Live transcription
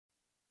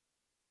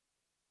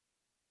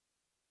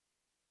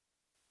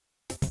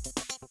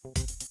What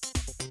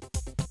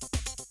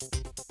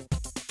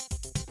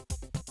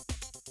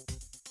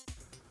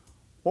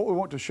we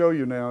want to show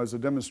you now is a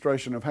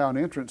demonstration of how an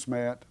entrance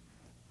mat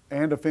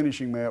and a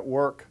finishing mat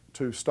work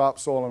to stop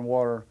soil and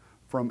water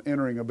from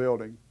entering a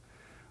building.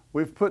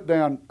 We've put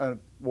down a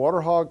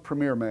Water Hog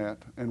Premier mat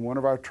and one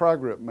of our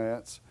Tri-Grip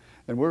mats,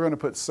 and we're going to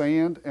put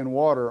sand and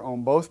water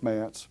on both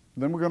mats.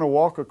 Then we're going to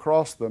walk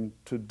across them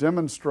to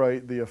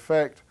demonstrate the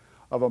effect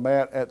of a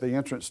mat at the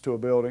entrance to a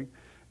building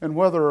and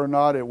whether or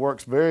not it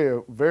works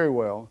very, very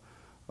well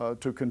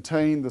to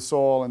contain the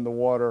soil and the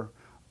water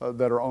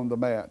that are on the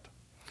mat.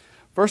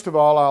 First of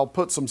all, I'll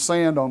put some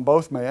sand on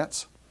both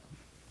mats.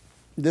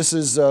 This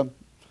is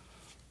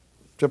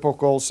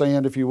typical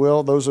sand, if you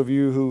will. Those of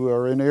you who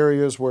are in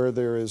areas where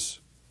there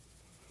is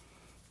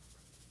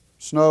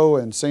snow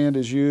and sand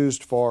is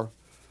used for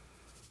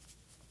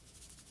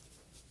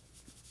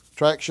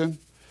traction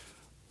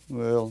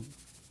will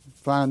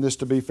find this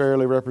to be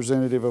fairly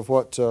representative of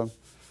what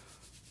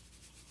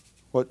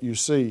you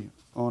see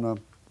on a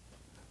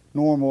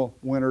normal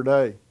winter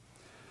day.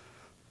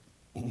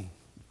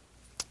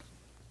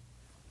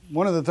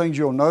 One of the things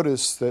you'll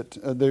notice that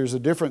there's a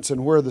difference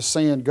in where the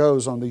sand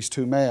goes on these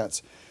two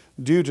mats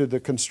due to the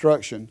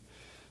construction.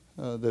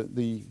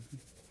 The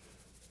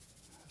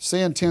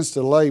sand tends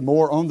to lay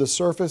more on the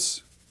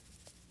surface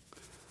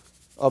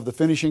of the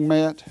finishing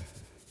mat,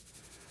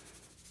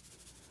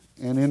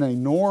 and in a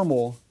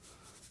normal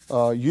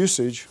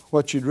usage,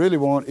 what you'd really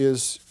want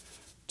is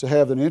to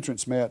have an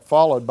entrance mat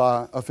followed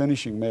by a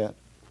finishing mat.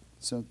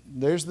 So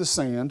there's the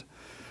sand.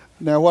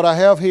 Now what I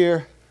have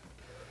here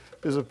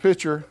is a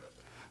pitcher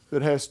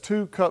that has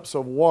 2 cups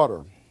of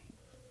water,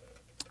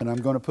 and I'm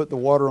going to put the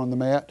water on the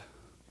mat.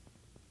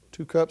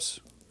 2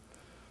 cups.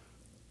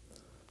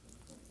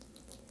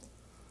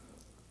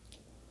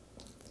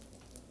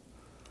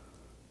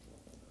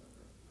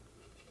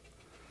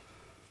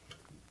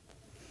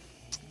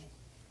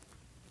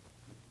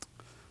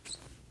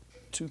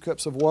 Two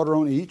cups of water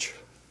on each.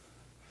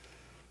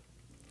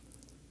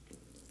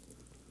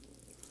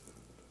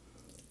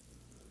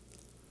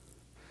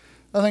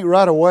 I think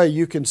right away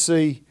you can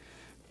see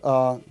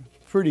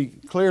pretty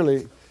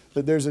clearly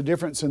that there's a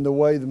difference in the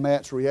way the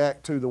mats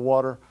react to the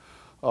water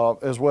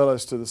as well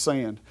as to the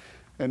sand.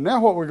 And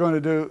now what we're going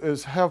to do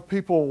is have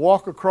people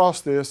walk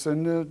across this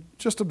and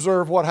just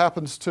observe what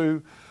happens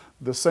to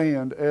the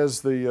sand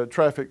as the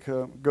traffic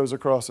goes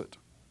across it.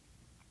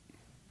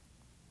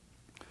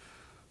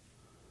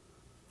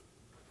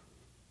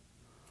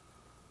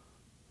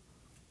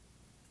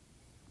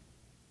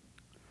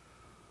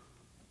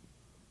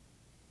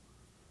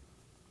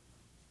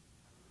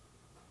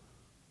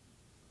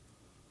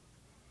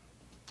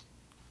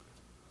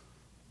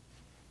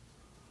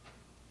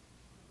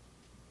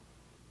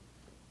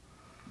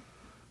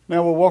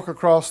 Now we'll walk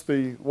across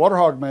the Water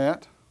Hog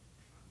mat,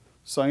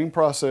 same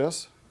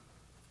process.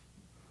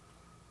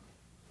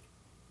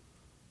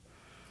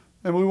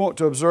 And we want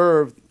to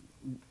observe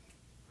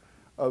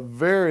a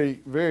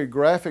very, very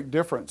graphic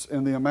difference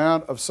in the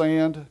amount of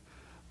sand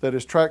that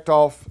is tracked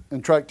off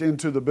and tracked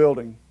into the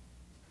building.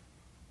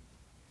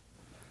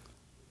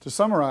 To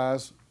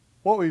summarize,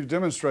 what we've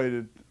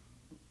demonstrated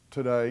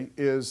today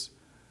is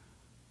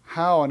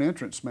how an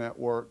entrance mat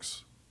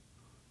works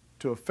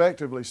to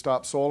effectively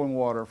stop soil and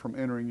water from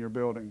entering your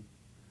building.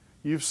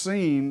 You've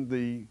seen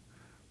the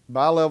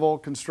bi-level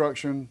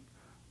construction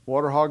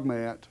Water Hog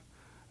mat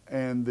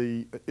and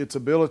its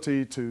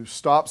ability to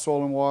stop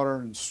soil and water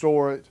and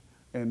store it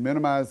and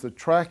minimize the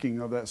tracking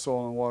of that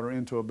soil and water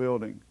into a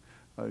building.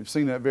 You've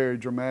seen that very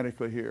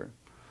dramatically here.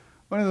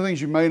 One of the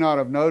things you may not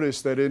have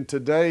noticed that in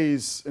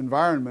today's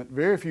environment,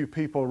 very few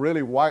people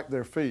really wipe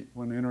their feet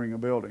when entering a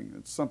building.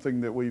 It's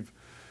something that we've,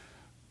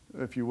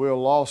 if you will,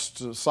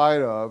 lost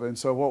sight of. And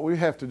so what we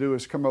have to do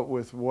is come up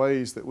with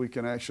ways that we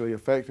can actually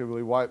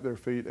effectively wipe their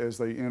feet as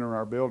they enter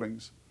our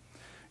buildings.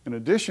 In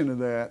addition to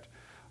that,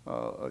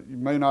 you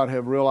may not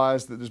have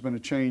realized that there's been a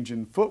change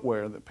in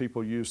footwear that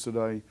people use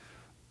today.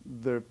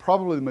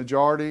 Probably the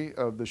majority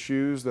of the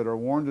shoes that are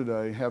worn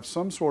today have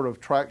some sort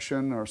of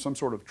traction or some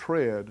sort of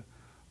tread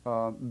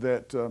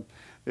that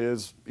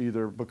is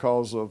either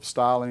because of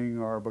styling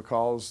or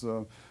because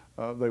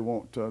they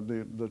want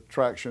the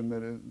traction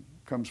that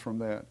comes from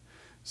that.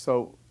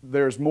 So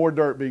there's more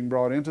dirt being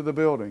brought into the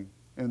building,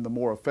 and the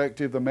more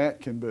effective the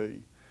mat can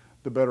be,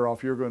 the better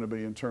off you're going to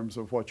be in terms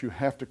of what you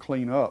have to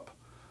clean up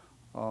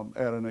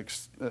at a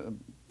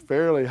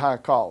fairly high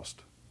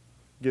cost,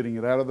 getting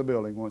it out of the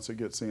building once it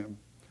gets in.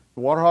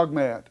 The Water Hog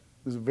mat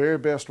is the very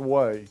best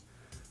way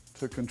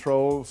to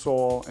control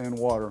soil and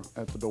water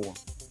at the door.